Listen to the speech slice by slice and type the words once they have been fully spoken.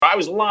I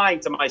was lying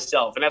to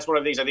myself. And that's one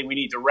of the things I think we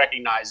need to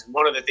recognize. And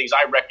one of the things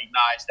I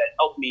recognized that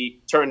helped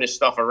me turn this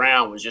stuff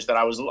around was just that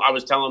I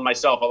was telling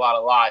myself a lot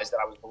of lies that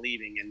I was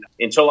believing. And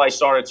until I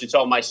started to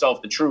tell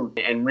myself the truth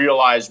and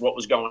realize what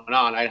was going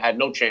on, I had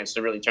no chance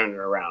to really turn it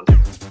around.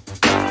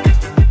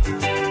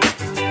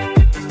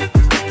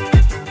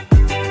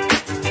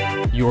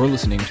 You're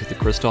listening to the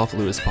Christoph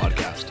Lewis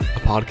Podcast, a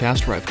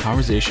podcast where I have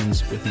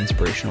conversations with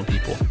inspirational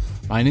people.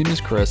 My name is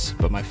Chris,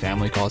 but my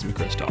family calls me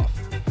Christoph.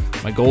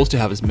 My goal is to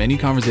have as many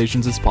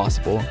conversations as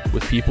possible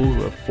with people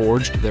who have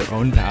forged their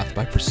own path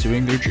by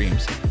pursuing their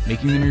dreams,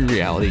 making them a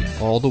reality,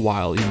 all the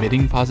while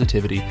emitting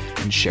positivity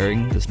and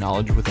sharing this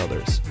knowledge with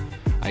others.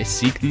 I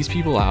seek these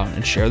people out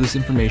and share this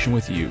information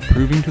with you,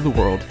 proving to the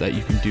world that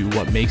you can do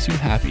what makes you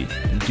happy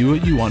and do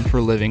what you want for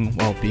a living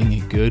while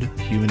being a good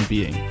human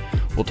being.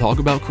 We'll talk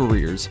about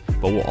careers,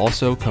 but we'll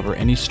also cover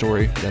any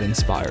story that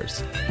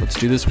inspires. Let's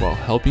do this while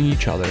helping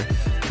each other.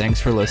 Thanks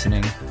for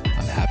listening.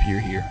 I'm happy you're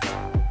here.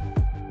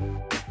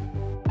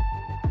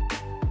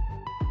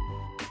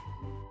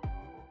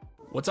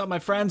 What's up, my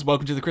friends?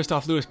 Welcome to the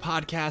Christoph Lewis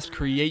Podcast,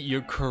 Create Your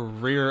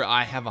Career.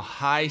 I have a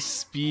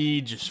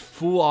high-speed, just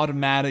full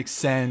automatic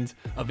send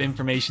of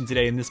information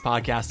today in this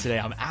podcast today.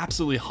 I'm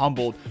absolutely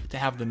humbled to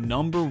have the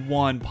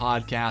 #1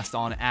 podcast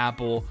on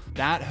Apple.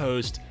 That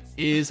host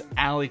is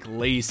Alec,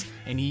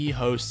 and he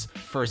hosts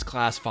First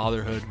Class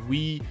Fatherhood.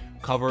 We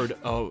covered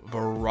a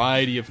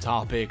variety of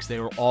topics. They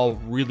were all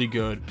really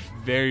good.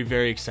 Very,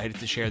 very excited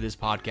to share this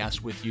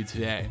podcast with you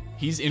today.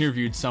 He's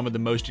interviewed some of the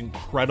most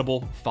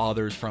incredible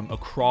fathers from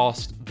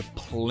across the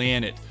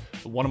planet.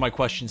 One of my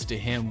questions to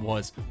him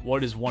was,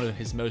 what is one of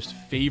his most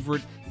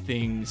favorite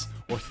things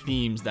or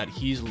themes that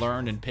he's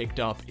learned and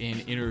picked up in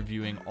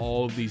interviewing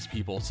all of these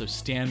people? So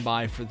stand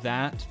by for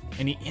that.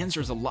 And he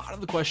answers a lot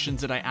of the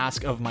questions that I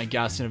ask of my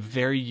guests in a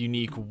very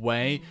unique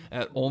way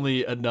that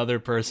only another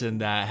person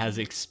that has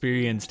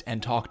experienced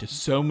and talked to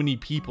so many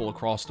people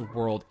across the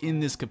world in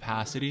this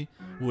capacity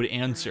would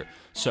answer.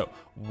 So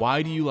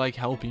why do you like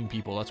helping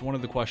people? That's one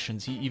of the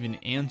questions he even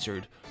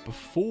answered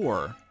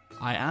before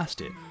I asked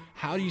it.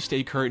 How do you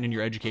stay current in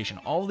your education?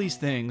 All these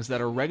things that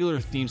are regular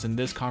themes in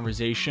this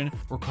conversation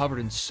were covered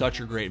in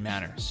such a great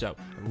manner. So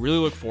I really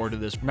look forward to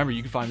this. Remember,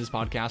 you can find this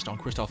podcast on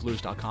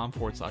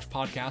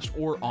christophlewis.com/podcast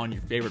or on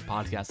your favorite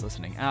podcast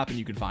listening app. And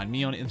you can find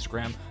me on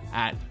Instagram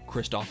at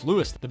Christoph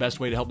Lewis. The best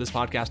way to help this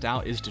podcast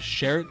out is to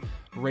share it,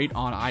 rate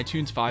on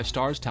iTunes 5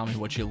 stars, tell me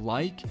what you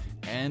like,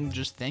 and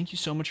just thank you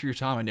so much for your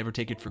time. I never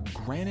take it for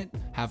granted.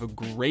 Have a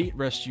great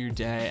rest of your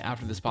day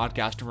after this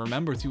podcast, and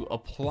remember to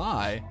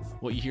apply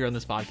what you hear on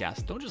this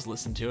podcast. Don't just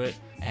listen to it,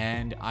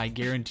 and I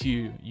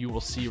guarantee you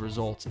will see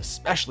results,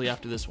 especially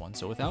after this one.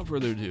 So without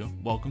further ado,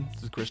 welcome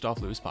to the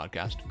Christoph Lewis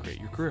Podcast, Create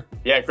Your Career.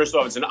 Yeah,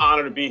 Christoph, it's an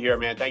honor to be here,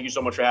 man. Thank you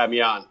so much for having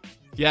me on.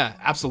 Yeah,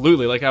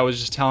 absolutely. Like I was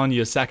just telling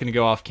you a second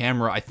ago off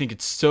camera, I think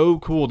it's so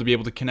cool to be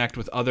able to connect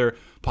with other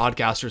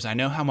podcasters. I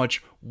know how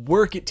much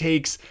work it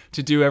takes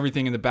to do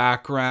everything in the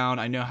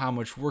background. I know how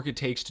much work it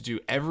takes to do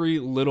every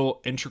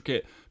little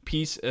intricate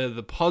piece of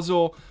the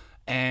puzzle.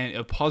 And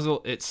a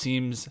puzzle, it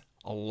seems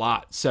a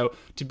lot. So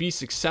to be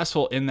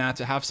successful in that,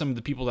 to have some of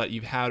the people that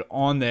you've had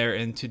on there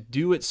and to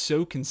do it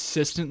so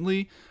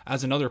consistently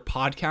as another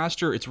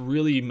podcaster, it's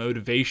really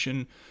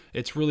motivation.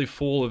 It's really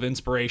full of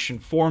inspiration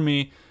for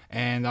me.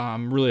 And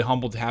I'm really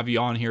humbled to have you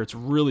on here. It's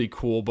really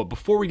cool. But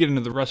before we get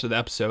into the rest of the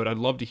episode, I'd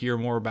love to hear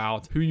more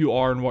about who you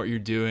are and what you're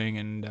doing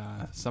and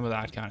some of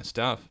that kind of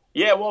stuff.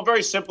 Yeah, well,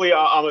 very simply,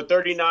 I'm a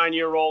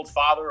 39-year-old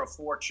father of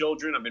 4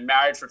 children. I've been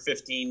married for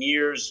 15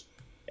 years.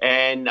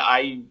 And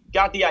I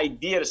got the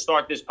idea to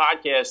start this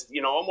podcast,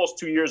 almost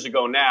 2 years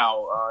ago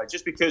now,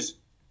 just because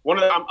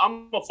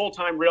I'm a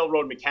full-time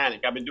railroad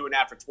mechanic. I've been doing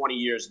that for 20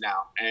 years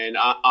now. And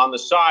on the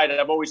side,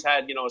 I've always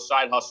had, a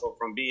side hustle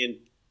from being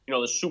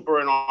the super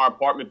in our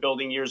apartment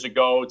building years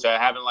ago to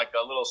having like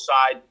a little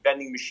side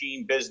vending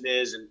machine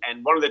business.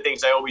 And one of the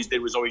things I always did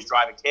was always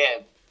drive a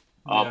cab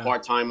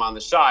part-time on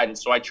the side. And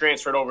so I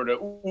transferred over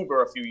to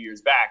Uber a few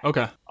years back.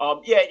 Okay.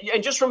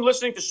 And just from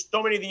listening to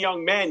so many of the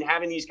young men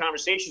having these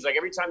conversations, like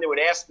every time they would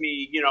ask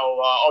me,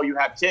 oh, you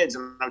have kids?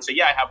 And I would say,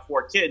 yeah, I have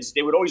 4 kids.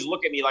 They would always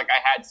look at me like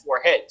I had 4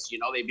 heads.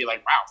 They'd be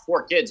like, wow,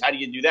 4 kids. How do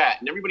you do that?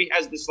 And everybody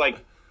has this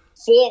like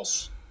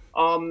false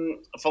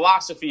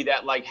philosophy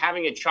that like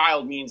having a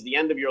child means the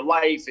end of your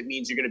life. It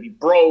means you're going to be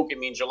broke. It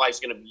means your life's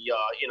going to be,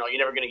 you're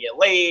never going to get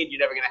laid. You're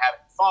never going to have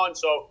fun.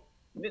 So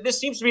this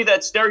seems to be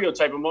that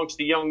stereotype amongst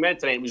the young men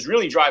today. It was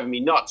really driving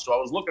me nuts. So I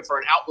was looking for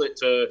an outlet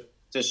to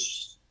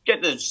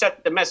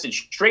set the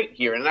message straight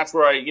here. And that's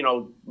where I,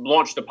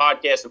 launched the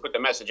podcast and put the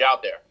message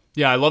out there.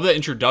 Yeah, I love that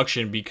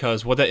introduction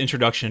because what that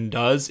introduction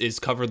does is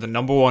cover the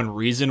 #1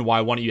 reason why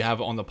I want you to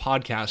have it on the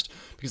podcast,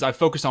 because I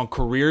focus on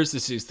careers.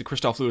 This is the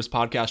Christoph Lewis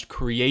Podcast,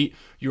 Create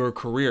Your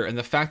Career. And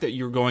the fact that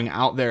you're going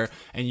out there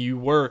and you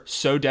were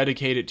so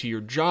dedicated to your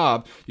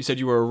job, you said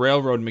you were a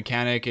railroad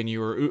mechanic and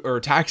you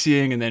were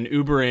taxiing and then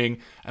Ubering,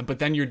 but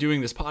then you're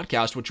doing this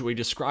podcast, which we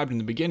described in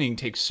the beginning,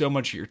 takes so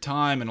much of your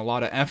time and a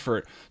lot of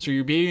effort. So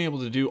you're being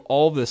able to do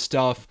all this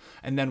stuff.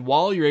 And then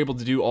while you're able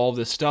to do all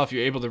this stuff,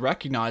 you're able to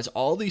recognize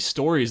all these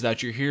stories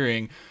that you're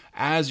hearing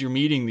as you're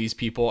meeting these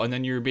people, and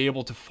then you're be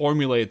able to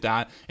formulate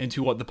that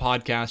into what the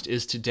podcast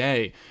is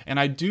today. And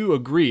I do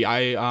agree.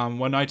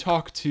 When I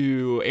talk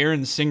to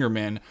Aaron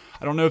Singerman,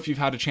 I don't know if you've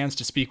had a chance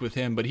to speak with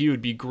him, but he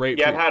would be great.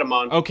 Yeah, I've had him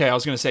on. Okay, I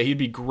was going to say he'd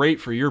be great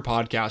for your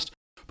podcast.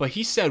 But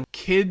he said,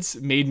 kids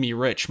made me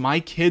rich. My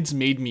kids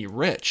made me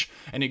rich.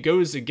 And it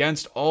goes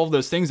against all of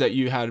those things that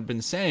you had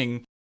been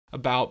saying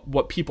about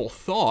what people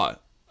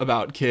thought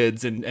about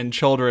kids and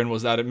children,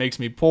 was that it makes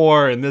me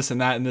poor and this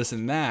and that and this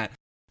and that.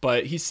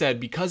 But he said,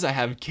 because I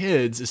have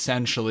kids,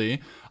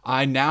 essentially,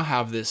 I now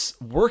have this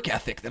work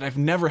ethic that I've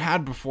never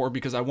had before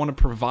because I want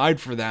to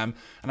provide for them.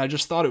 And I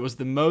just thought it was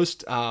the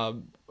most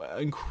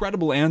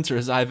incredible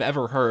answers I've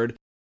ever heard.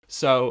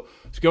 So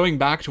going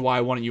back to why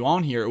I wanted you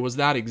on here, it was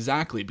that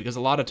exactly, because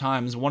a lot of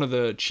times one of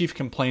the chief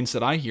complaints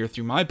that I hear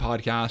through my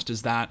podcast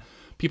is that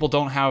people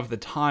don't have the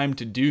time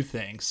to do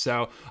things.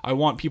 So I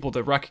want people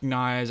to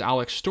recognize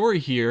Alec's story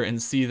here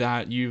and see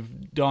that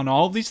you've done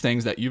all of these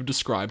things that you've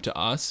described to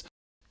us,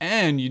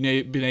 and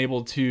you've been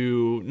able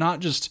to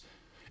not just,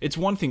 it's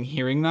one thing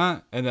hearing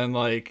that and then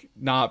like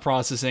not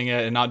processing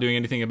it and not doing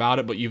anything about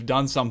it, but you've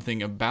done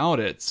something about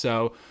it.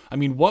 So, I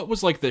mean, what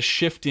was like the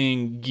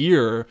shifting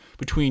gear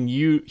between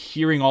you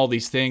hearing all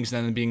these things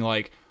and then being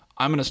like,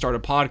 I'm going to start a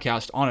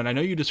podcast on it? I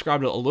know you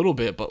described it a little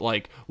bit, but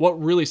like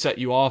what really set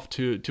you off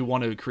to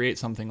want to create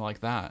something like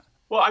that?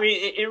 Well, I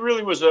mean, it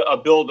really was a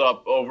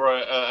build-up over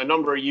a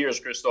number of years,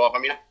 Christoph. I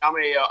mean, I'm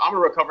a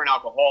recovering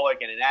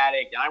alcoholic and an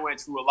addict, and I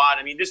went through a lot.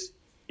 I mean, this,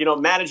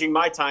 managing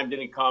my time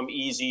didn't come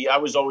easy. I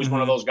was always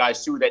one of those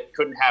guys, too, that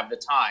couldn't have the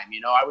time.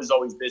 I was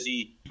always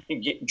busy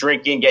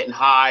drinking, getting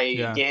high,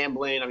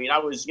 gambling. I mean, I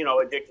was,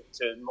 addicted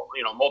to,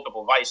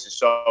 multiple vices.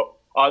 So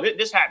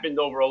this happened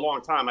over a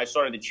long time. I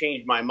started to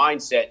change my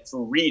mindset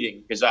through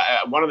reading, because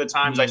one of the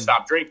times I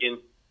stopped drinking,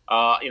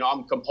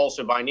 I'm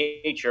compulsive by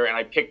nature, and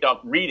I picked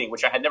up reading,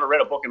 which I had never read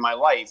a book in my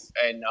life.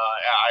 And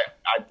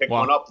I picked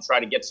one up to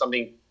try to get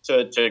something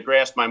to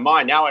grasp my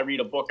mind. Now I read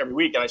a book every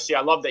week, and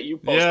I love that you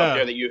post up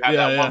there that you have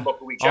that one book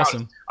a week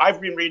challenge. I've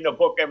been reading a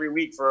book every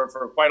week for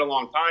quite a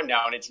long time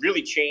now, and it's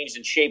really changed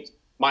and shaped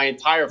my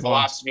entire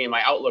philosophy and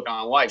my outlook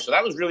on life. So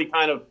that was really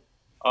kind of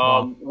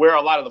where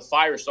a lot of the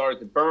fire started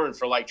to burn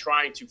for like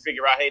trying to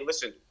figure out, hey,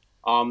 listen,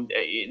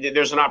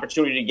 there's an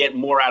opportunity to get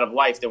more out of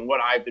life than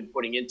what I've been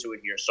putting into it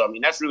here. So, I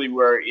mean, that's really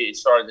where it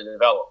started to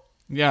develop.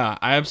 Yeah,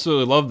 I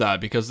absolutely love that,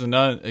 because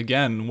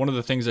again, one of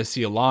the things I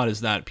see a lot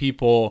is that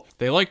people,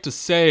 they like to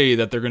say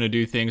that they're going to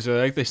do things,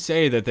 or they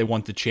say that they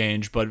want to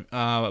change, but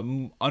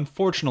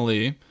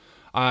unfortunately,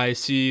 I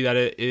see that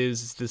it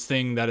is this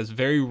thing that is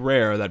very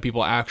rare that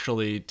people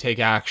actually take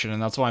action,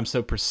 and that's why I'm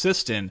so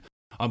persistent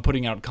on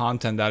putting out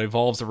content that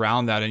evolves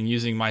around that, and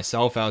using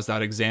myself as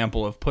that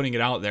example of putting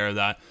it out there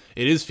that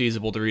it is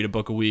feasible to read a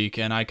book a week.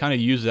 And I kind of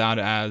use that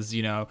as,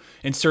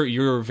 insert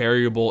your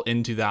variable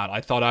into that.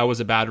 I thought I was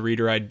a bad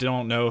reader. I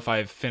don't know if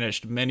I've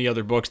finished many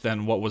other books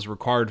than what was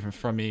required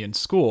from me in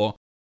school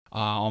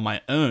on my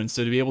own.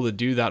 So to be able to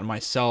do that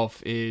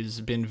myself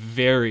has been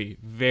very,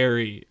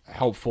 very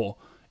helpful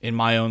in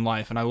my own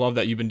life. And I love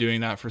that you've been doing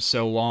that for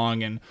so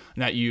long, and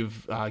that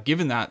you've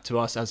given that to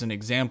us as an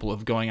example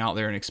of going out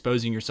there and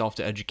exposing yourself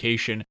to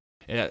education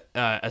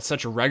at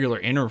such a regular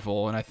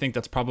interval. And I think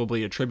that's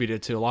probably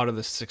attributed to a lot of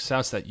the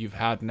success that you've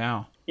had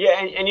now. Yeah,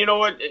 and you know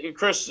what,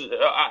 Chris,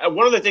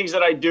 one of the things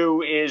that I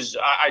do is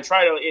I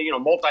try to,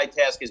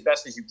 multitask as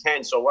best as you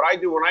can. So what I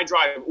do when I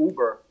drive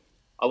Uber,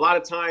 a lot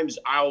of times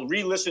I'll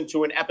re-listen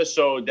to an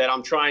episode that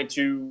I'm trying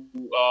to,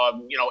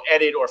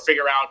 edit or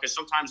figure out, because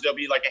sometimes there'll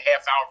be like a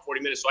half hour,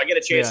 40 minutes. So I get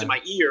a chance in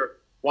my ear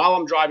while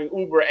I'm driving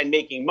Uber and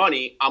making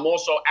money. I'm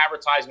also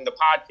advertising the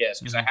podcast,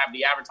 because I have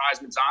the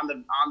advertisements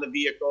on the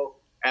vehicle,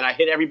 and I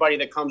hit everybody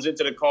that comes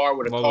into the car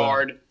with a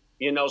card.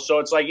 So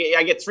it's like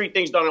I get three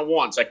things done at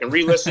once. I can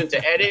re-listen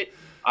to edit,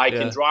 I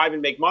can drive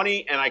and make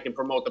money, and I can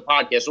promote the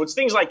podcast. So it's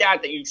things like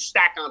that you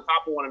stack on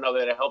top of one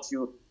another that helps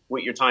you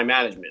with your time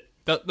management.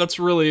 That's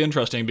really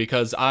interesting,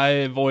 because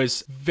I've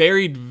always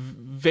varied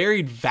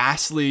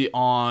vastly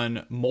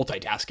on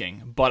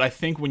multitasking, but I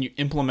think when you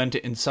implement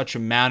it in such a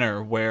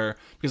manner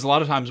because a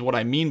lot of times what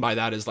I mean by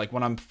that is like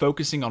when I'm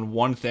focusing on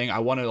one thing, I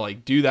want to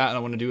like do that and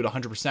I want to do it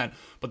 100%.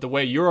 But the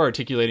way you're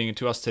articulating it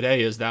to us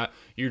today is that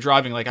you're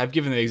driving, like I've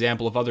given the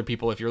example of other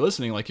people, if you're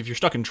listening, like if you're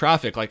stuck in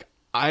traffic, like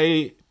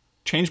I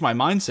changed my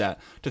mindset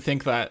to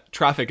think that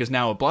traffic is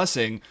now a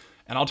blessing.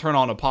 And I'll turn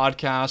on a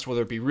podcast,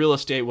 whether it be real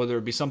estate, whether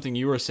it be something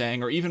you were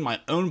saying, or even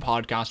my own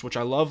podcast, which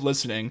I love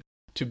listening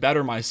to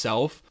better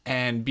myself.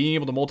 And being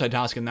able to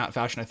multitask in that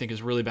fashion, I think,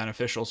 is really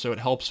beneficial. So it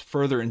helps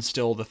further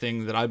instill the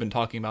thing that I've been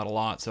talking about a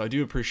lot. So I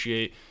do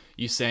appreciate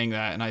you saying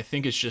that. And I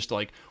think it's just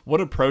like,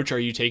 what approach are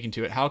you taking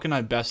to it? How can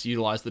I best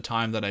utilize the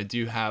time that I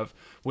do have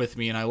with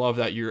me? And I love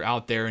that you're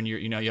out there and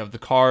you have the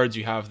cards,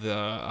 you have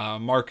the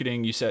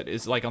marketing. You said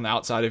it's like on the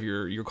outside of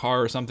your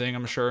car or something,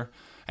 I'm sure.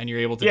 And you're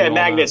able to do all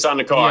magnets that. on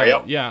the car.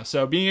 Yeah.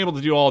 So being able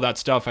to do all that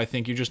stuff, I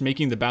think you're just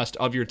making the best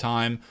of your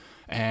time.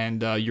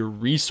 and your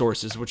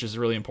resources, which is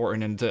really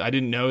important. And I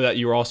didn't know that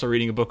you were also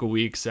reading a book a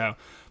week, so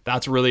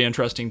that's really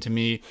interesting to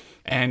me.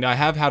 And I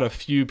have had a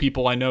few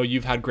people, I know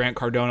you've had Grant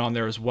Cardone on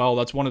there as well.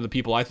 That's one of the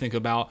people I think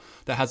about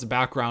that has a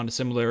background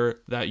similar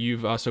that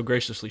you've so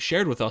graciously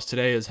shared with us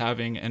today, as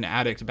having an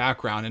addict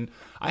background. And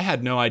I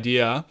had no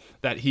idea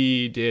that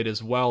he did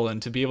as well.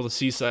 And to be able to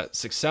see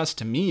success,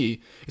 to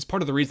me, is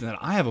part of the reason that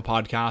I have a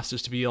podcast,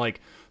 is to be like,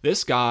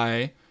 this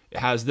guy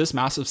has this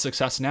massive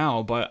success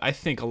now, but I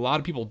think a lot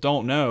of people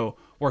don't know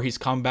where he's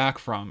come back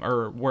from,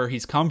 or where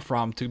he's come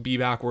from to be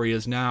back where he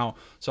is now.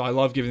 So I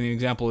love giving the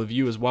example of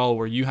you as well,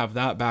 where you have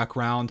that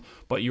background,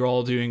 but you're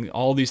all doing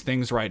all these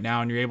things right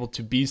now and you're able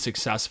to be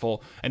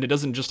successful. And it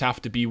doesn't just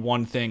have to be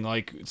one thing.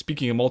 Like,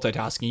 speaking of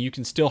multitasking, you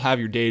can still have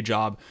your day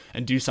job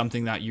and do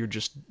something that you're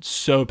just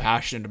so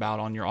passionate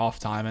about on your off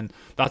time. And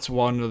that's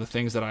one of the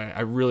things that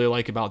I really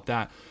like about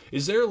that.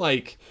 Is there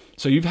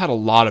so you've had a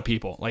lot of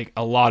people.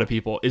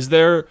 Is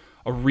there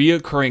a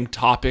reoccurring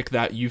topic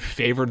that you've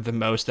favored the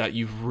most, that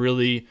you've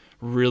really,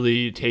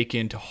 really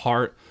taken to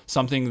heart,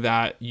 something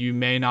that you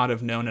may not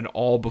have known at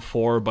all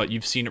before, but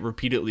you've seen it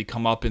repeatedly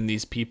come up in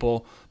these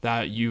people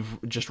that you've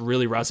just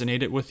really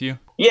resonated with you?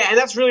 Yeah, and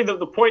that's really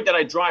the point that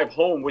I drive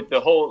home with the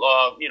whole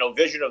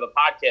vision of the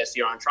podcast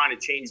here on trying to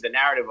change the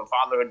narrative of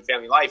fatherhood and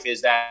family life,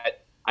 is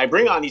that I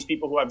bring on these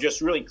people who have just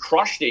really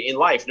crushed it in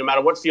life, no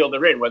matter what field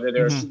they're in, whether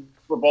they're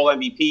Super Bowl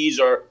MVPs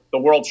or the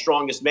world's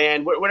strongest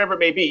man, whatever it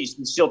may be,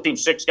 SEAL Team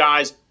 6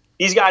 guys.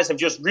 These guys have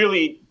just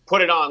really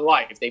put it on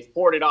life. They've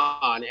poured it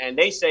on. And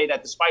they say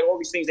that despite all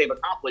these things they've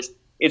accomplished,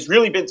 it's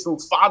really been through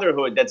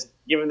fatherhood that's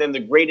given them the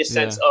greatest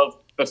sense of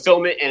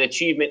fulfillment and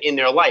achievement in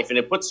their life. And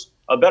it puts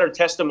a better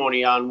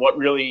testimony on what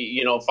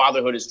really,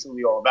 fatherhood is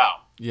truly all about.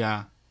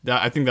 Yeah.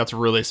 I think that's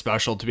really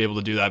special to be able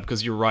to do that,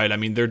 because you're right. I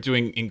mean, they're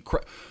doing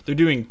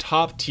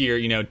top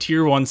tier,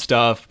 tier one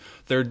stuff.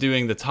 They're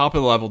doing the top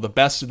of the level, the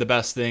best of the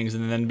best things,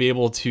 and then be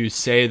able to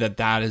say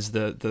that is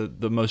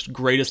the most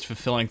greatest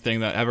fulfilling thing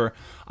that ever.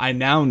 I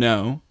now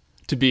know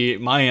to be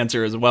my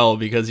answer as well,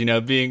 because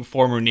being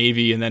former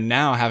Navy and then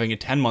now having a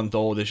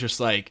 10-month-old is just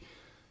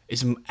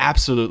it's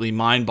absolutely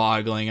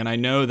mind-boggling. And I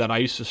know that I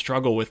used to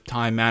struggle with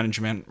time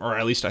management, or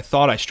at least I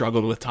thought I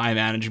struggled with time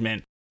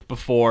management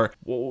before.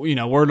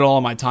 Where did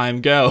all my time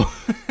go?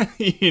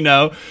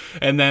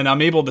 And then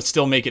I'm able to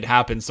still make it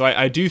happen. So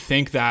I do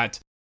think that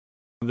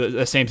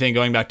the same thing,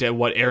 going back to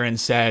what Aaron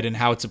said and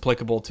how it's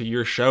applicable to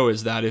your show,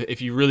 is that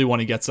if you really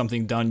want to get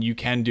something done, you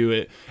can do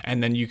it.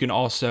 And then you can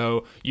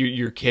also,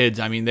 your kids,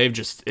 I mean,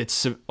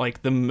 it's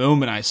like the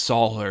moment I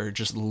saw her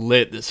just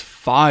lit this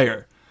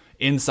fire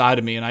inside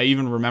of me. And I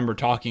even remember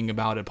talking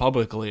about it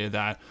publicly,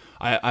 that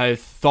I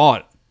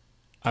thought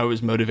I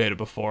was motivated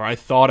before. I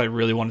thought I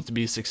really wanted to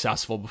be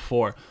successful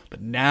before,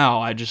 but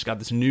now I just got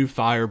this new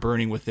fire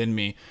burning within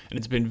me, and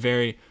it's been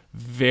very,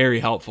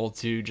 very helpful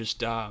to just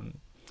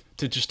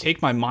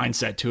take my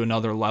mindset to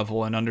another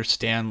level and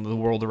understand the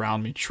world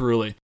around me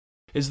truly.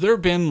 Has there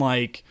been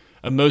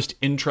a most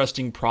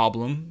interesting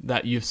problem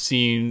that you've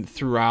seen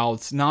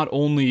throughout not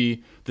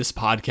only this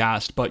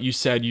podcast, but you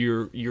said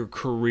your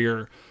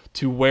career,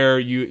 to where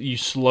you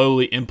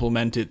slowly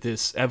implemented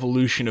this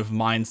evolution of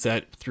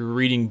mindset through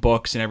reading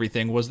books and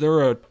everything? Was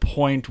there a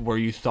point where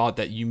you thought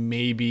that you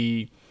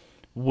maybe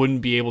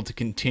wouldn't be able to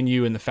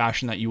continue in the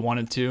fashion that you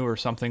wanted to, or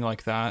something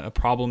like that, a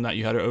problem that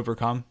you had to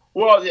overcome?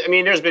 Well, I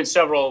mean, there's been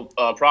several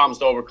problems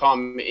to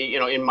overcome,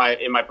 in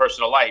my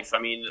personal life. I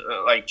mean,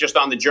 just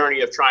on the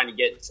journey of trying to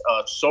get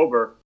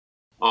sober,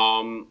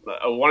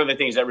 one of the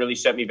things that really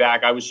set me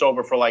back, I was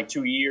sober for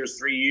 3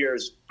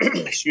 years,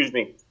 excuse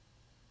me.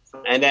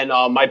 And then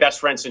my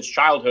best friend since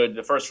childhood,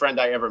 the first friend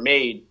I ever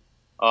made,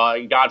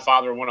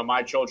 godfather of one of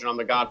my children, I'm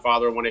the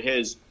godfather of one of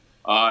his,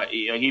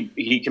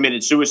 he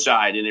committed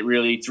suicide, and it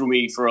really threw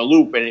me for a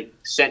loop, and it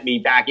sent me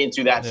back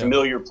into that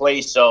familiar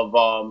place of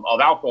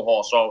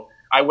alcohol. So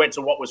I went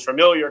to what was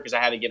familiar because I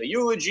had to give a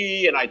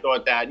eulogy, and I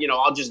thought that,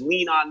 I'll just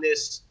lean on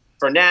this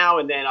for now,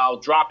 and then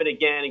I'll drop it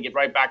again and get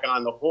right back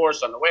on the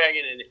horse, on the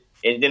wagon, and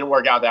it didn't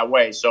work out that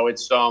way. So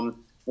it's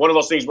one of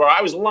those things where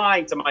I was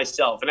lying to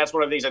myself, and that's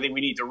one of the things I think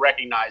we need to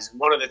recognize. And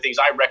one of the things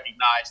I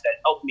recognized that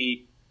helped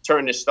me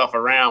turn this stuff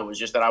around was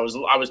just that I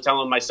was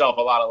telling myself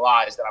a lot of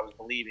lies that I was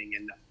believing,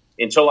 and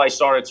until I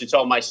started to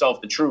tell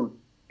myself the truth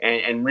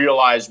and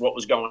realize what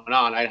was going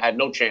on, I had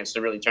no chance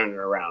to really turn it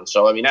around.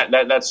 So I mean,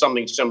 that's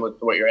something similar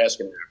to what you're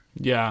asking there.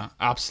 Yeah,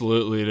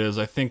 absolutely it is.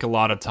 I think a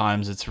lot of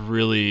times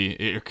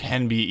it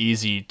can be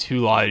easy to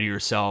lie to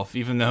yourself,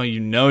 even though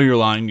you're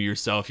lying to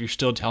yourself. You're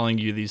still telling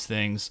you these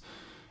things,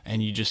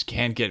 and you just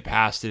can't get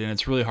past it, and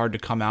it's really hard to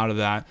come out of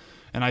that.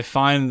 And I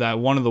find that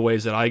one of the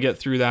ways that I get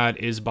through that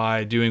is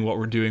by doing what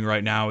we're doing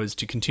right now, is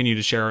to continue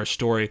to share our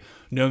story,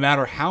 no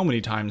matter how many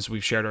times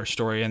we've shared our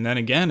story. And then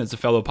again, as a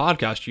fellow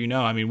podcaster,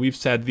 I mean, we've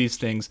said these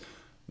things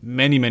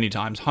many, many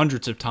times,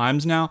 hundreds of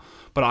times now,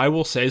 but I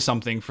will say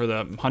something for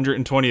the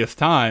 120th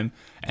time,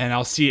 and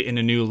I'll see it in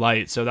a new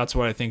light. So that's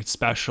what I think is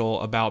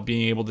special about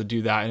being able to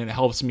do that, and it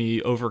helps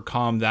me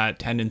overcome that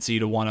tendency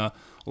to want to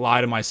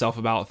lie to myself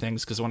about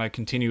things, because when I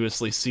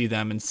continuously see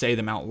them and say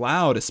them out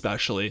loud,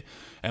 especially,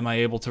 am I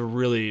able to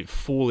really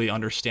fully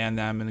understand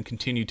them and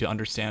continue to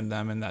understand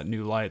them in that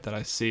new light that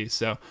I see.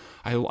 So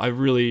I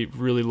really,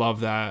 really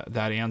love that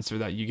answer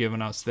that you've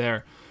given us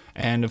there.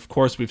 And of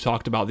course, we've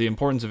talked about the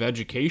importance of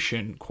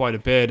education quite a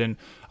bit. And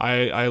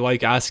I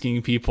like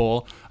asking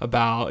people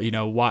about,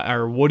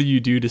 what do you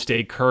do to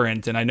stay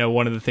current? And I know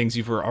one of the things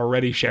you've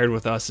already shared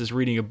with us is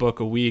reading a book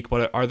a week,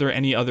 but are there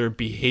any other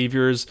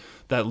behaviors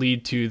that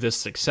lead to this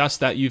success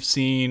that you've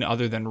seen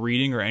other than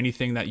reading, or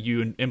anything that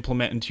you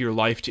implement into your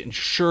life to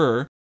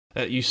ensure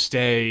that you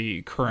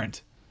stay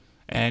current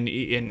and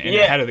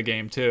ahead of the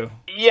game too?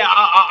 Yeah,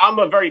 I'm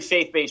a very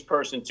faith-based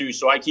person too,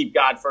 so I keep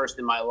God first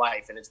in my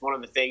life, and it's one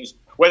of the things,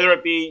 whether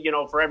it be,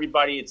 for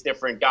everybody it's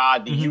different,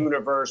 God, the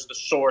universe, the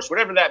source,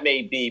 whatever that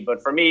may be,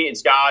 but for me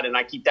it's God, and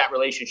I keep that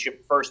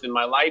relationship first in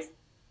my life,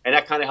 and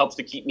that kind of helps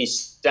to keep me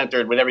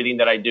centered with everything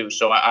that I do.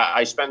 So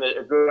I spend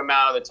a good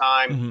amount of the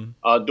time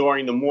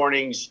during the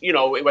mornings,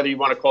 whether you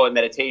want to call it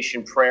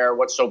meditation, prayer,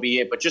 what so be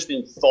it, but just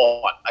in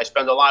thought. I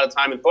spend a lot of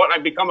time in thought, and I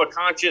become a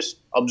conscious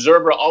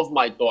observer of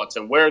my thoughts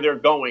and where they're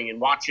going,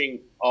 and watching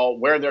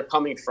where they're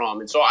coming from.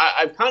 And so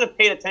I've kind of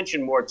paid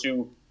attention more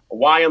to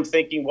why I'm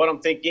thinking, what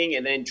I'm thinking,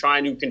 and then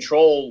trying to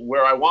control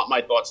where I want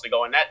my thoughts to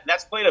go. And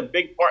that's played a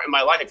big part in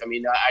my life. I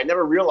mean, I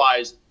never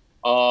realized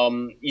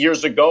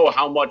years ago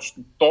how much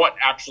thought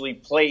actually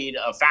played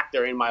a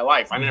factor in my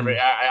life.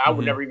 I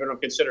would never even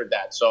have considered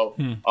that. So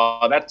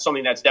that's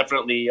something that's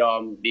definitely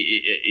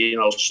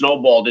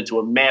snowballed into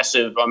a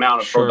massive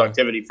amount of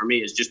productivity for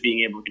me, is just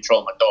being able to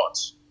control my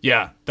thoughts.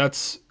 Yeah,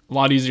 that's a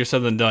lot easier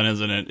said than done,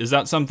 isn't it? Is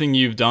that something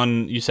you've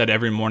done, you said,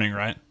 every morning,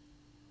 right?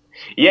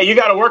 Yeah, you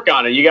got to work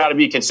on it. You got to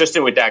be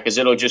consistent with that, because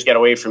it'll just get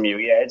away from you.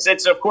 Yeah,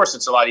 it's of course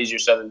it's a lot easier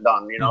said than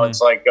done. It's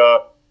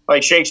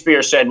like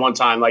Shakespeare said one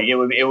time, like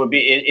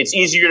it's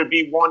easier to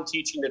be one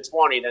teaching the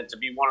 20 than to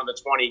be one of the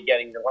 20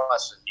 getting the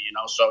lesson,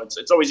 so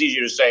it's always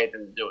easier to say it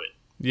than to do it.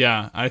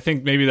 Yeah, I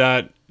think maybe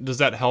does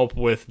that help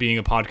with being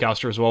a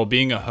podcaster as well,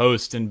 being a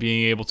host and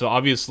being able to,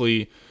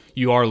 obviously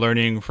you are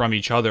learning from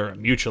each other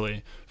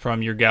mutually,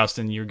 from your guest,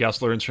 and your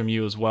guest learns from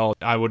you as well.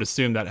 I would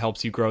assume that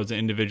helps you grow as an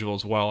individual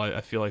as well.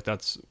 I feel like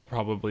that's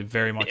probably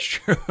very much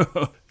true.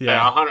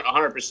 Yeah,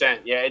 100%.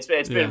 Yeah,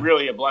 it's been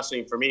really a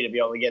blessing for me to be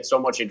able to get so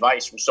much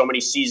advice from so many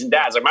seasoned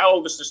dads. Like my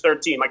oldest is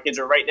 13. My kids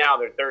are right now,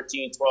 they're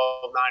 13,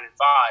 12, 9, and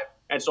 5.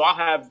 And so I'll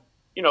have,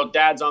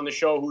 dads on the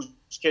show whose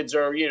kids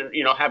are,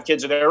 have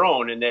kids of their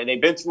own, and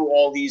they've been through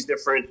all these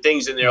different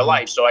things in their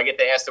life. So I get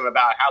to ask them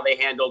about how they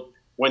handled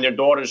when their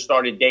daughters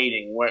started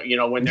dating,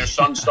 when their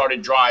son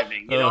started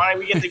driving,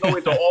 we get to go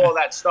into all of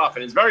that stuff,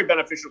 and it's very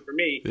beneficial for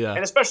me. Yeah.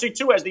 And especially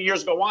too, as the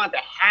years go on, to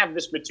have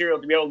this material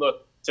to be able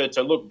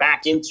to look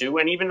back into,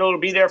 and even though it'll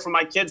be there for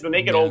my kids when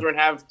they get older and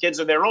have kids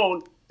of their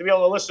own, to be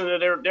able to listen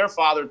to their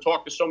father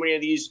talk to so many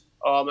of these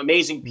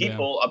amazing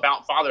people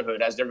about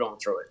fatherhood as they're going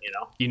through it,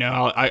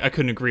 I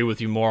couldn't agree with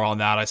you more on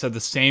that. I said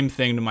the same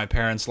thing to my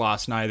parents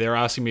last night. They were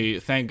asking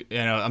me,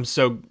 I'm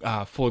so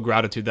full of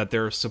gratitude that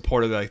they're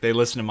supportive, like they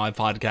listen to my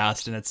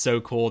podcast, and it's so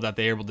cool that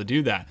they're able to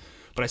do that.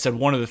 But I said,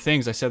 one of the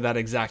things, I said that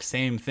exact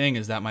same thing,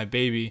 is that my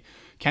baby,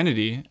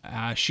 Kennedy,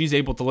 she's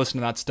able to listen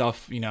to that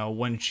stuff,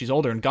 when she's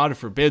older, and God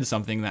forbid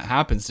something that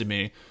happens to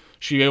me,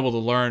 she's able to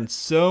learn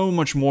so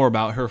much more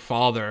about her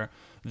father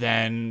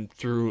than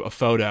through a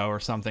photo or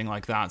something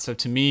like that. So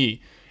to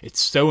me, it's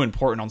so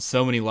important on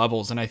so many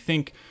levels. And I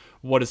think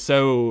what is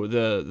so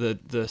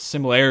the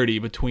similarity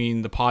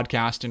between the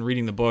podcast and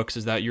reading the books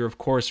is that you're of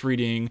course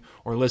reading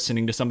or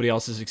listening to somebody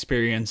else's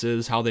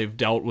experiences, how they've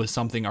dealt with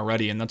something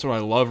already. And that's what I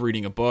love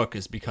reading a book,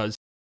 is because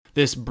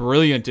this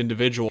brilliant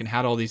individual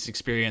had all these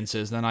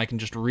experiences. Then I can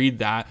just read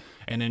that,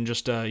 and in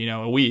just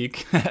a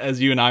week,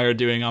 as you and I are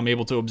doing, I'm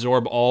able to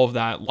absorb all of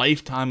that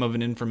lifetime of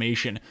an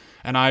information.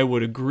 And I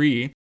would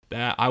agree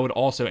that I would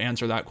also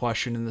answer that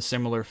question in the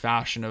similar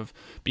fashion of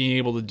being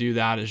able to do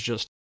that is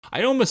just,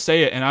 I almost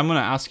say it, and I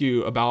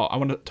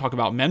want to talk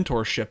about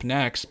mentorship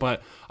next,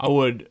 but I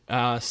would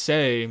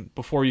say,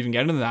 before we even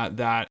get into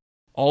that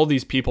all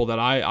these people that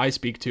I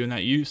speak to and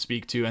that you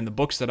speak to and the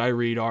books that I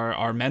read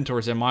are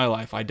mentors in my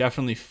life. I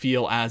definitely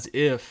feel as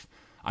if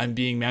I'm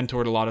being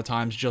mentored a lot of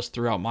times just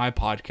throughout my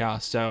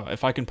podcast. So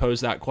if I can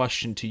pose that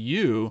question to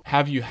you,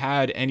 have you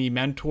had any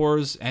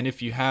mentors? And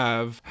if you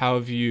have, how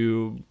have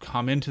you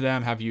come into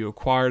them? Have you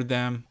acquired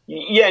them?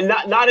 Yeah,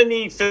 not in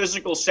the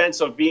physical sense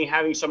of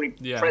having somebody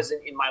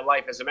present in my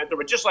life as a mentor,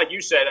 but just like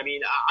you said, I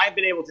mean, I've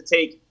been able to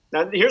take.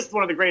 Now, here's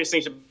one of the greatest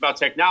things about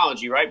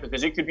technology, right?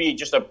 Because it could be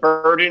just a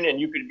burden, and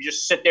you could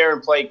just sit there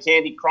and play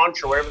Candy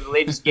Crush or whatever the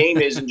latest game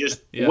is and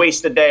just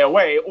waste the day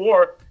away.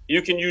 Or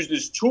you can use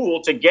this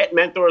tool to get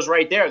mentors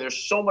right there. There's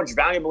so much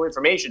valuable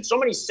information. So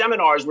many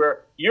seminars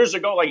where years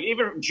ago, like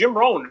even Jim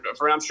Rohn,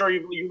 I'm sure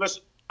you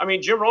listen. I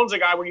mean, Jim Rohn's a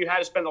guy where you had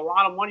to spend a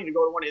lot of money to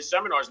go to one of his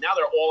seminars. Now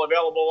they're all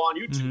available on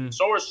YouTube. Mm-hmm.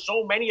 So are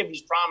so many of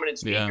these prominent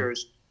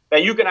speakers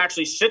that you can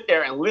actually sit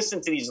there and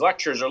listen to these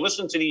lectures or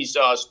listen to these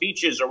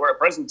speeches or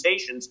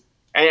presentations,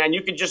 and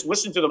you can just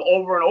listen to them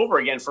over and over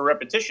again for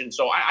repetition.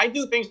 So I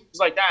do things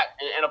like that.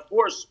 And of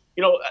course,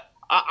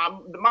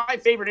 my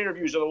favorite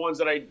interviews are the ones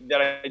that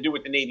I do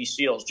with the Navy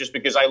SEALs, just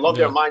because I love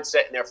their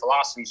mindset and their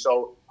philosophy.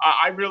 So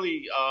I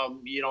really,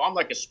 I'm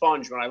like a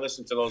sponge when I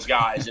listen to those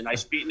guys, and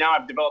now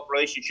I've developed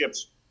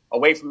relationships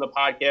away from the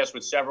podcast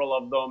with several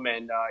of them,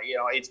 and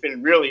it's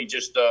been really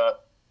just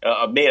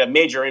made a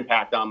major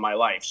impact on my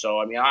life. So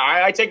I mean,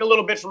 I take a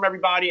little bit from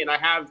everybody, and I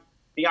have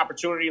the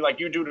opportunity, like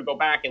you do, to go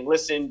back and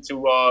listen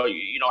to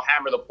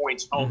hammer the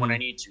points home when I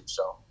need to.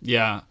 So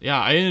yeah,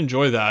 I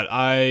enjoy that.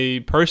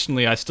 I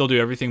still do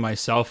everything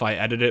myself. I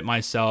edit it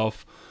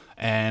myself,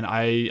 and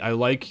I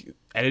like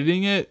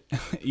editing it,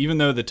 even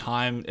though the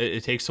time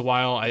it takes a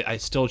while. I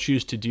still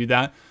choose to do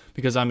that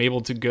because I'm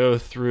able to go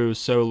through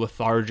so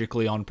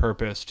lethargically on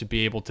purpose to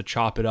be able to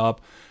chop it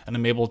up, and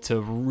I'm able to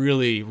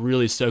really,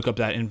 really soak up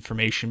that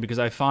information, because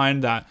I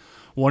find that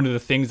one of the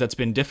things that's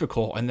been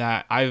difficult, and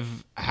that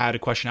I've had a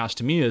question asked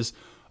to me, is,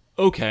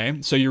 okay,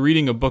 so you're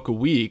reading a book a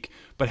week,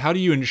 but how do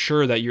you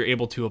ensure that you're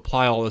able to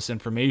apply all this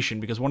information?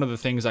 Because one of the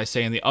things I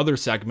say in the other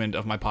segment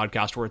of my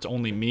podcast, where it's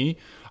only me,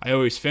 I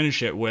always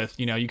finish it with,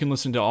 you can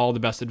listen to all the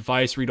best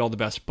advice, read all the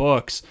best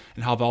books,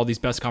 and have all these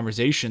best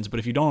conversations, but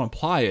if you don't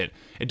apply it,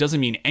 it doesn't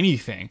mean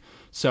anything.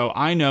 So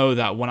I know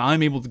that when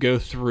I'm able to go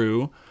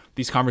through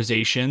these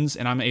conversations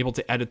and I'm able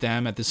to edit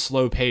them at this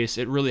slow pace,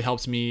 it really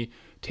helps me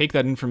take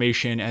that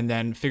information and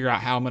then figure out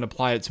how I'm going to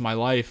apply it to my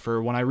life.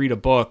 Or when I read a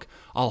book,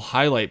 I'll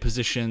highlight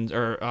positions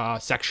or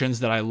sections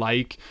that I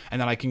like, and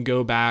then I can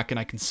go back and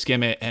I can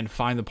skim it and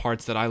find the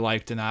parts that I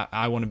liked and that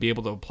I want to be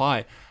able to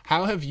apply.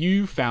 How have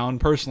you found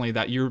personally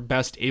that you're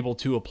best able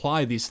to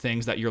apply these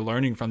things that you're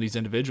learning from these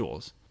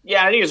individuals?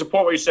 Yeah, I think it's a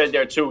point what you said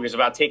there too, is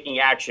about taking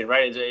action,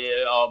 right?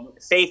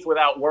 Faith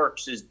without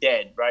works is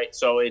dead, right?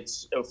 So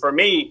it's, for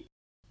me,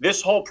 this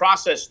whole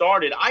process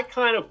started, I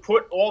kind of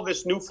put all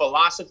this new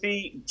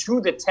philosophy to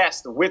the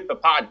test with the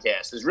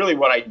podcast, is really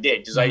what I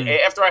did. Because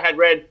after I had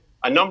read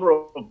a number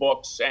of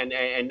books and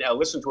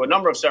listened to a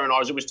number of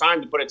seminars, it was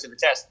time to put it to the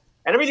test.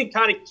 And everything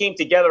kind of came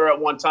together at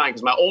one time,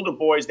 because my older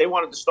boys, they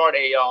wanted to start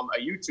a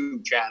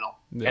YouTube channel.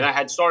 Yeah. And I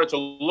had started to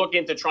look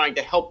into trying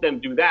to help them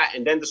do that,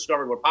 and then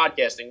discovered what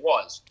podcasting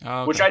was,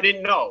 which I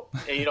didn't know.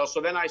 And, so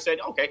then I said,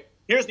 okay,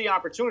 here's the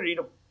opportunity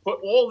to put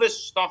all this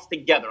stuff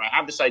together. I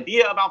have this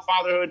idea about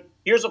fatherhood.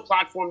 Here's a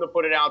platform to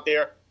put it out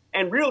there.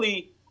 And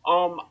really,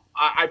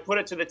 I put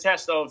it to the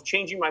test of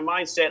changing my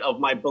mindset of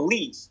my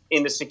belief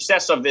in the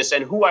success of this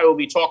and who I will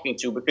be talking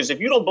to. Because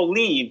if you don't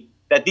believe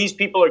that these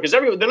people are, because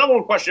the number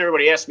one question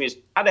everybody asks me is,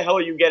 how the hell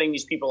are you getting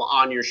these people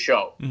on your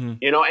show? And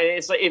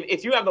it's like,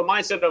 if you have the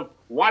mindset of,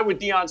 why would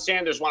Deion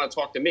Sanders want to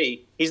talk to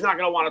me? He's not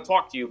going to want to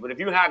talk to you. But if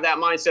you have that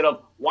mindset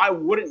of, why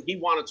wouldn't he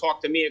want to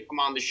talk to me and come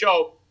on the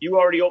show? You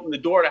already opened the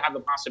door to have the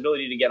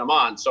possibility to get him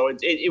on. So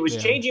it was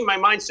changing my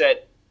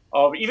mindset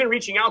of even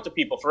reaching out to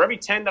people. For every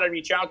 10 that I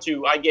reach out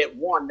to, I get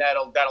one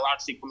that'll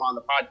actually come on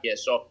the podcast.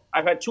 So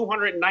I've had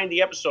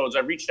 290 episodes.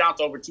 I've reached out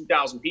to over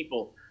 2,000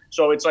 people.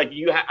 So it's like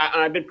and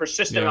I've been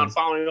persistent on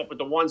following up with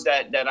the ones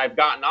that I've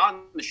gotten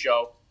on the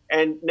show.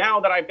 And now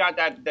that I've got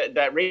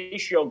that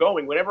ratio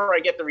going, whenever I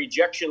get the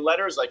rejection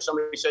letters, like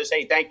somebody says,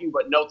 hey, thank you,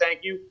 but no thank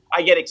you,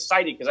 I get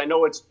excited, because I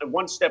know it's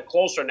one step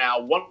closer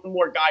now, one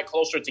more guy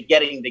closer to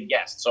getting the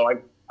guest. So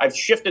I've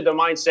shifted the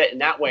mindset in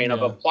that way, and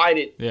I've applied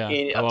it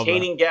in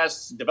obtaining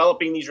guests,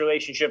 developing these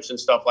relationships and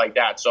stuff like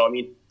that. So,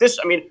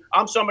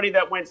 I'm somebody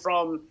that went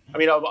from,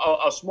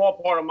 a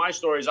small part of my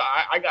story is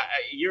I got,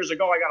 years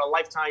ago, I got a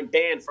lifetime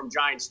ban from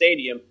Giant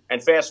Stadium.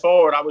 And fast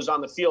forward, I was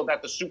on the field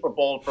at the Super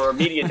Bowl for a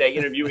media day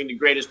interviewing the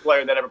greatest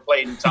player that ever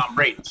played in Tom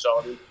Brady.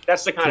 So,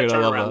 that's the kind of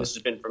turnaround this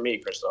has been for me,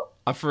 Christoph.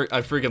 I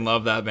freaking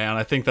love that, man.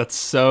 I think that's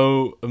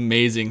so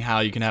amazing how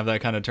you can have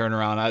that kind of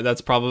turnaround.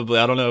 That's probably,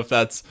 I don't know if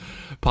that's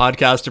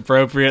podcast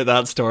appropriate,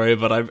 that story,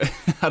 but I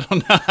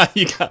don't know how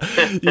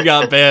you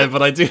got banned,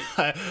 but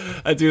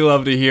I do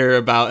love to hear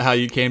about how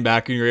you came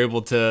back and you're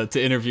able to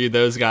interview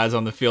those guys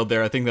on the field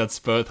there. I think that's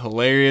both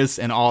hilarious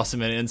and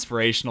awesome and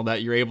inspirational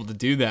that you're able to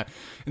do that.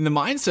 And the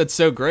mindset's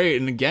so great.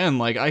 And again,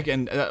 like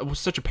that was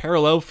such a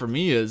parallel for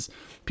me, is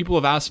people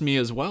have asked me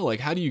as well, like,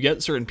 how do you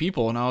get certain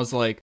people? And I was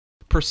like,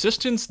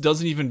 persistence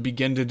doesn't even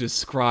begin to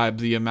describe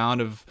the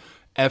amount of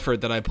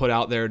effort that I put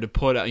out there to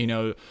put,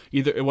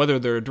 either whether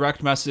they're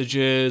direct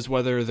messages,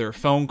 whether they're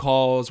phone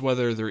calls,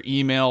 whether they're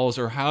emails,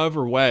 or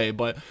however way.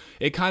 But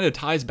it kind of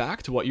ties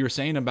back to what you were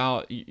saying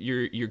about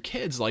your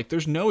kids. Like,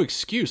 there's no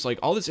excuse. Like,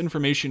 all this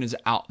information is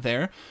out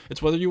there.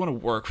 It's whether you want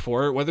to work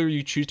for it, whether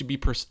you choose to be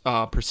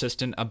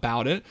persistent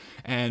about it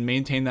and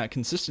maintain that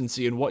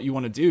consistency in what you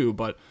want to do.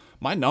 But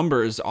my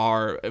numbers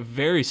are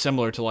very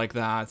similar to like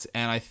that,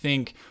 and I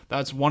think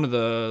that's one of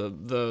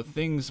the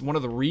things, one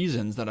of the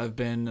reasons that I've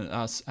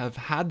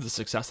had the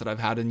success that I've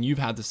had, and you've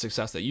had the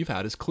success that you've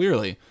had, is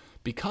clearly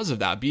because of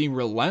that, being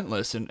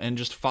relentless and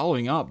just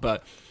following up.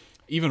 But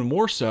even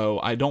more so,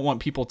 I don't want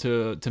people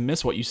to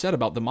miss what you said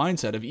about the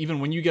mindset of even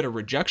when you get a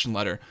rejection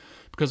letter,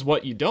 because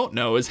what you don't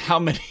know is how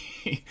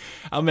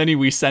many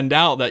we send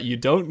out that you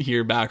don't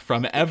hear back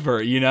from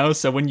ever,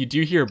 So when you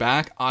do hear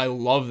back, I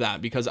love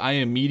that, because I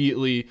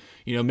immediately,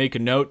 make a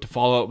note to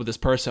follow up with this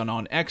person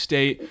on X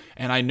date,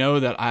 and I know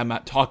that I'm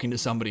talking to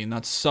somebody, and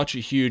that's such a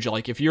huge,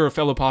 like, if you're a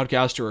fellow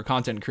podcaster or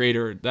content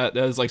creator, that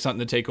is like something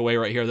to take away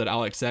right here that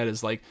Alec said,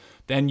 is like,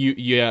 then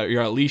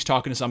you're at least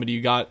talking to somebody,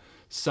 you got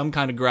some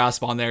kind of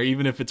grasp on there,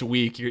 even if it's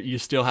weak, you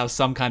still have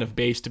some kind of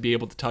base to be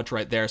able to touch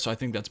right there. So I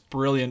think that's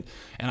brilliant,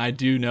 and I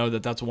do know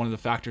that that's one of the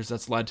factors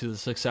that's led to the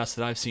success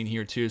that I've seen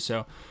here too.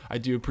 So I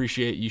do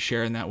appreciate you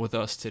sharing that with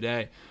us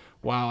today.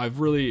 Wow, I've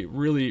really,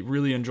 really,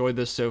 really enjoyed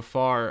this so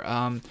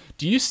far.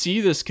 Do you see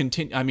this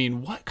continue? I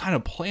mean, what kind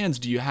of plans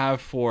do you have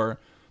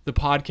for the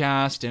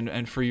podcast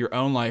and for your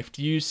own life?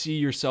 Do you see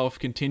yourself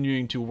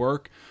continuing to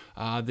work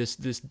this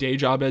day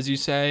job, as you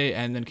say,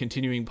 and then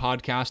continuing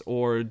podcast,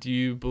 or do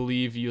you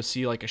believe you'll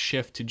see like a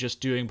shift to just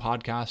doing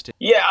podcasting?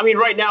 Yeah, I mean,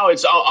 right now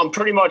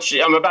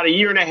I'm about a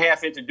year and a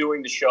half into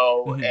doing the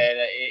show, and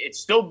it's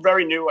still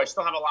very new. I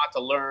still have a lot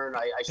to learn.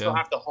 I still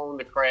have to hone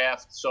the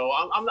craft. So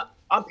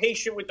I'm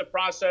patient with the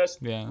process.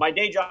 Yeah. My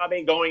day job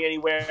ain't going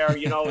anywhere,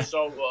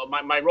 so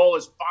my role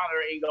as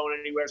father ain't going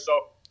anywhere. So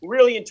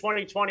really in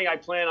 2020, I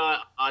plan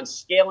on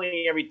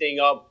scaling everything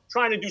up,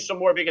 trying to do some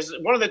more, because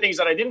one of the things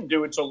that I didn't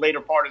do until later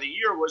part of the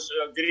year was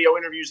video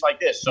interviews like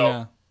this.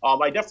 So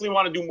I definitely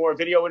want to do more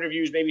video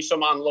interviews, maybe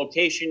some on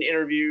location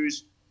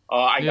interviews.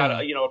 I got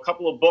a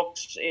couple of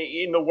books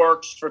in the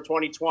works for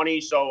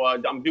 2020. So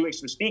I'm doing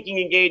some speaking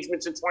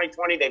engagements in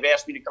 2020. They've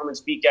asked me to come and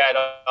speak at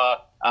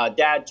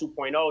Dad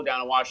 2.0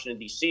 down in Washington,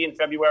 D.C. in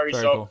February.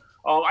 Very cool.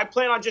 I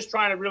plan on just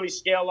trying to really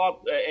scale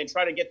up and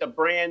try to get the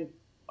brand,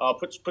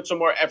 put some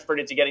more effort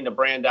into getting the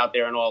brand out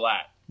there and all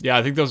that. Yeah,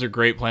 I think those are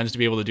great plans to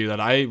be able to do that.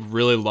 I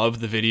really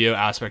love the video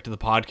aspect of the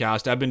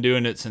podcast. I've been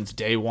doing it since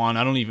day one.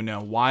 I don't even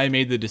know why I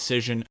made the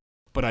decision,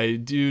 but I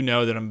do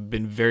know that I've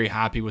been very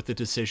happy with the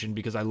decision,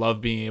 because I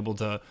love being able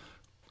to,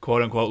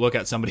 quote unquote, look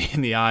at somebody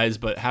in the eyes,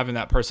 but having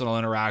that personal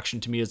interaction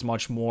to me is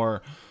much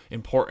more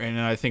important.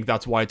 And I think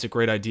that's why it's a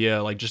great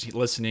idea. Like, just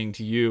listening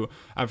to you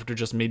after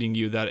just meeting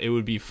you, that it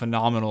would be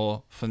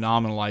phenomenal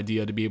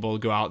idea to be able to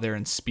go out there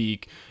and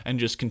speak and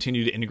just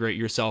continue to integrate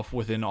yourself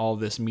within all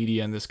this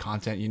media and this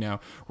content,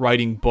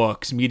 writing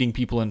books, meeting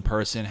people in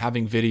person,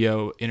 having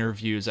video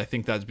interviews. I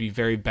think that'd be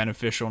very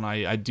beneficial. And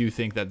I do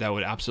think that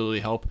would absolutely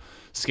help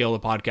scale the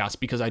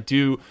podcast, because I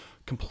do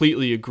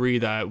completely agree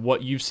that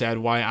what you've said,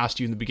 why I asked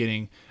you in the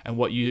beginning, and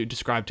what you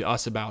described to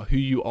us about who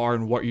you are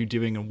and what you're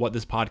doing and what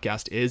this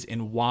podcast is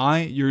and why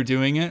you're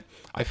doing it,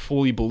 I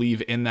fully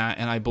believe in that.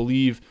 And I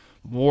believe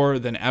more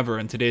than ever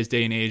in today's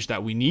day and age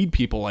that we need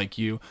people like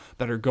you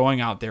that are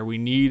going out there. We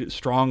need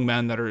strong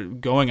men that are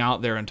going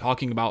out there and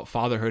talking about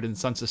fatherhood in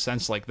such a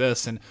sense like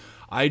this. And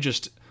I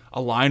just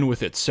align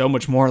with it so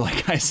much more.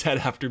 Like I said,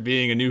 after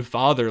being a new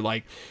father,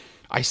 like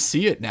I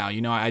see it now,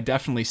 I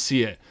definitely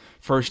see it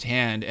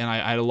firsthand. And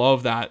I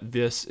love that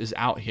this is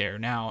out here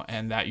now,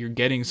 and that you're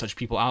getting such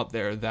people out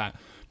there that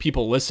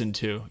people listen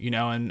to,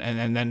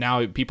 and then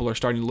now people are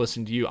starting to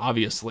listen to you,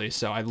 obviously.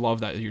 So I love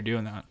that you're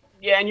doing that.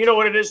 Yeah, and you know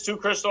what it is too,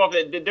 Christoph?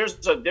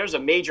 There's a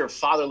major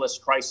fatherless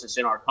crisis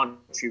in our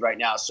country right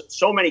now.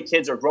 So many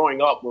kids are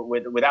growing up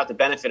without the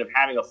benefit of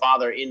having a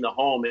father in the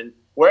home. And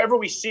wherever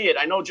we see it,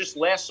 I know just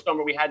last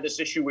summer we had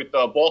this issue with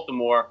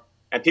Baltimore,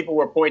 and people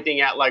were pointing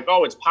at like,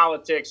 oh, it's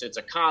politics, it's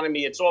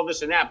economy, it's all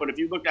this and that. But if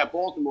you look at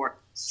Baltimore,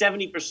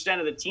 70%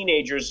 of the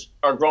teenagers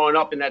are growing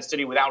up in that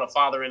city without a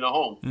father in the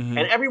home. Mm-hmm.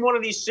 And every one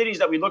of these cities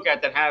that we look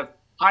at that have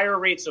higher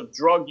rates of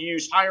drug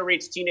use, higher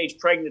rates of teenage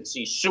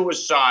pregnancy,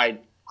 suicide,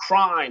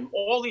 crime,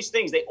 all these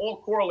things, they all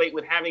correlate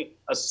with having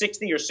a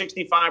 60 or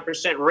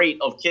 65% rate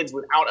of kids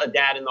without a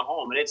dad in the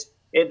home.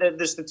 And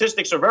the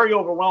statistics are very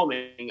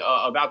overwhelming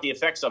about the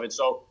effects of it.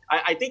 So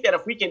I think that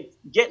if we can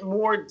get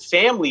more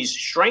families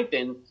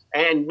strengthened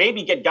and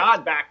maybe get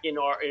God back in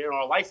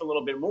our life a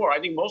little bit more, I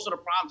think most of the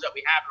problems that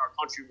we have in our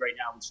country right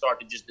now would start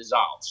to just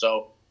dissolve.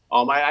 So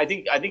I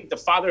think the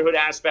fatherhood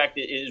aspect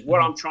is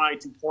what I'm trying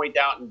to point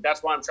out, and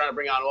that's why I'm trying to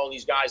bring on all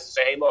these guys to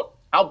say, hey, look,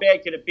 how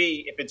bad could it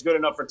be if it's good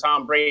enough for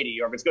Tom Brady,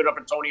 or if it's good enough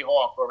for Tony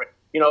Hawk, or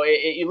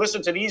you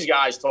listen to these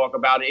guys talk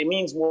about it, it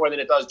means more than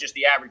it does just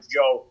the average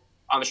Joe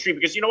on the street.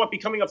 Because you know what,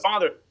 becoming a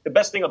father, the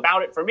best thing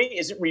about it for me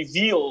is it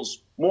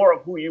reveals more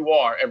of who you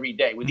are every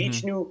day. With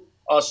each new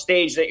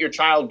stage that your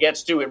child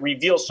gets to, it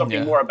reveals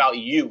something more about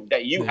you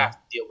that you have to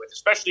deal with,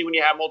 especially when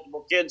you have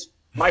multiple kids.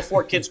 My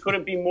 4 kids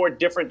couldn't be more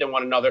different than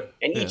one another,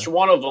 and each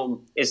one of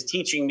them is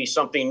teaching me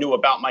something new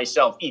about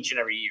myself each and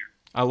every year.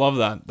 I love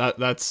that.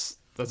 That's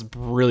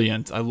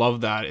brilliant. I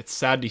love that. It's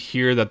sad to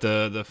hear that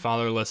the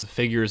fatherless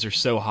figures are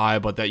so high,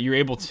 but that you're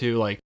able to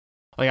like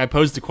I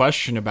posed the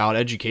question about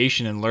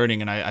education and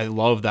learning, and I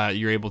love that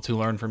you're able to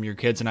learn from your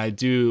kids. And I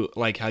do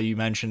like how you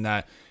mentioned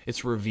that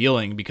it's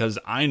revealing, because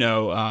I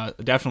know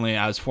definitely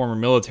as former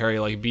military,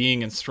 like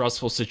being in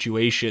stressful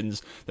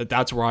situations,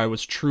 that's where I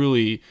was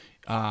truly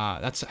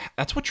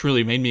that's what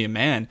truly made me a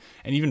man.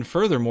 And even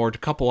furthermore, to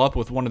couple up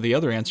with one of the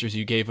other answers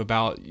you gave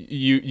about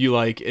you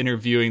like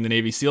interviewing the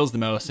Navy SEALs the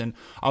most, and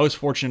I was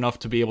fortunate enough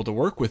to be able to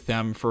work with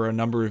them for a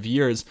number of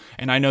years,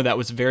 and I know that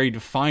was very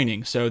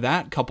defining. So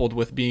that, coupled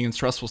with being in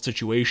stressful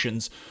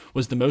situations,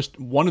 was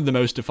one of the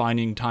most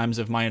defining times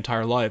of my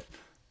entire life.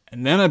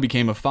 And then I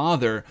became a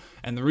father,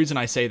 and the reason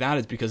I say that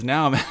is because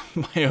now I'm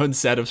in my own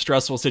set of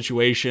stressful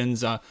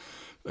situations.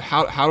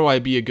 How do I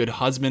be a good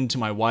husband to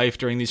my wife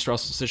during these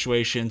stressful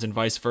situations, and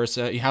vice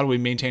versa? How do we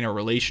maintain our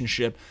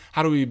relationship?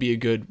 How do we be a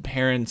good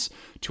parents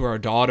to our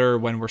daughter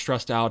when we're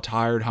stressed out,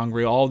 tired,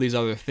 hungry, all these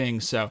other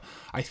things? So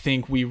I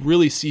think we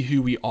really see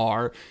who we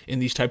are in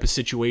these type of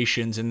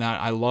situations, and that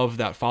I love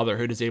that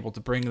fatherhood is able to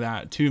bring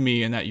that to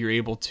me, and that you're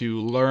able to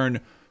learn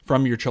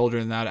from your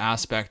children in that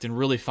aspect and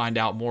really find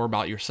out more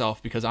about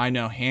yourself, because I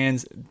know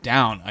hands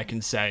down, I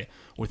can say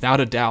without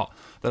a doubt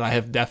that I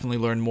have definitely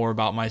learned more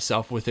about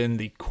myself within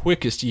the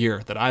quickest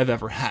year that I've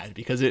ever had,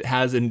 because it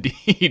has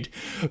indeed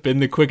been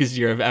the quickest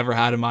year I've ever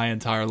had in my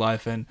entire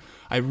life. And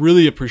I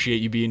really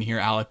appreciate you being here,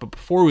 Alec. But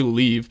before we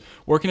leave,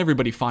 where can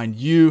everybody find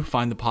you,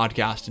 find the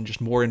podcast, and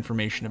just more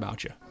information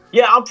about you?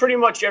 Yeah, I'm pretty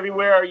much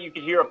everywhere you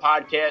can hear a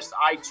podcast.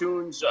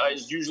 iTunes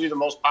is usually the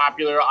most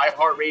popular.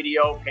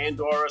 iHeartRadio,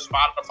 Pandora,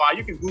 Spotify.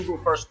 You can Google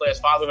First Class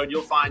Fatherhood.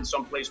 You'll find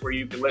some place where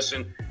you can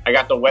listen. I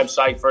got the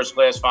website,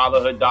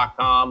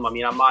 firstclassfatherhood.com. I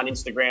mean, I'm on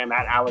Instagram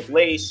at Alec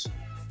Lace,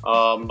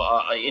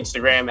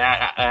 Instagram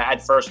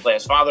at First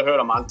Class Fatherhood.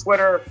 I'm on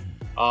Twitter.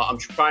 I'm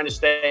trying to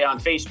stay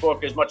on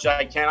Facebook as much as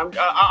I can.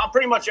 I'm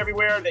pretty much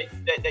everywhere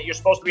that you're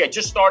supposed to be. I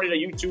just started a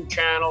YouTube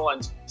channel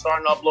and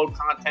starting to upload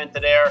content to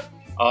there.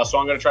 So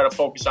I'm going to try to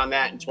focus on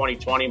that in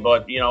 2020.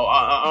 But,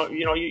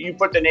 you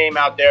put the name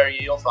out there,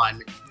 you'll find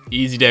me.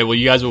 Easy day. Well,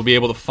 you guys will be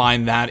able to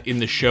find that in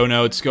the show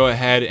notes. Go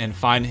ahead and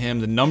find him,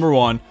 the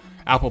 #1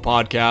 Apple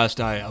podcast.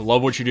 I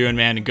love what you're doing,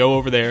 man. And go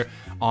over there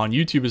on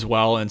YouTube as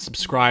well and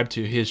subscribe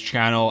to his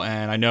channel.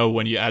 And I know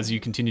as you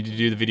continue to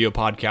do the video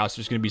podcast,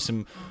 there's going to be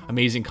some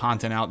amazing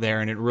content out there.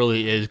 And it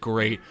really is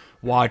great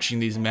watching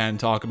these men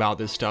talk about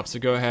this stuff. So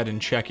go ahead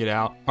and check it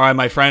out. All right,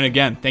 my friend,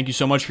 again, thank you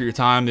so much for your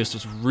time. This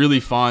was really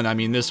fun. I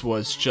mean, this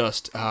was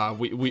just,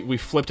 we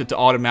flipped it to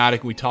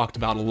automatic. We talked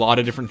about a lot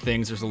of different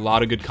things. There's a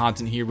lot of good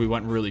content here. We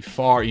went really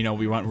far.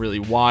 We went really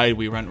wide.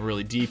 We went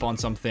really deep on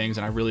some things,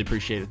 and I really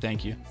appreciate it.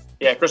 Thank you.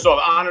 Yeah, Christoph,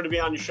 honored to be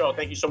on your show.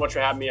 Thank you so much for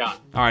having me on.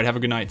 All right, have a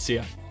good night. See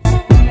ya.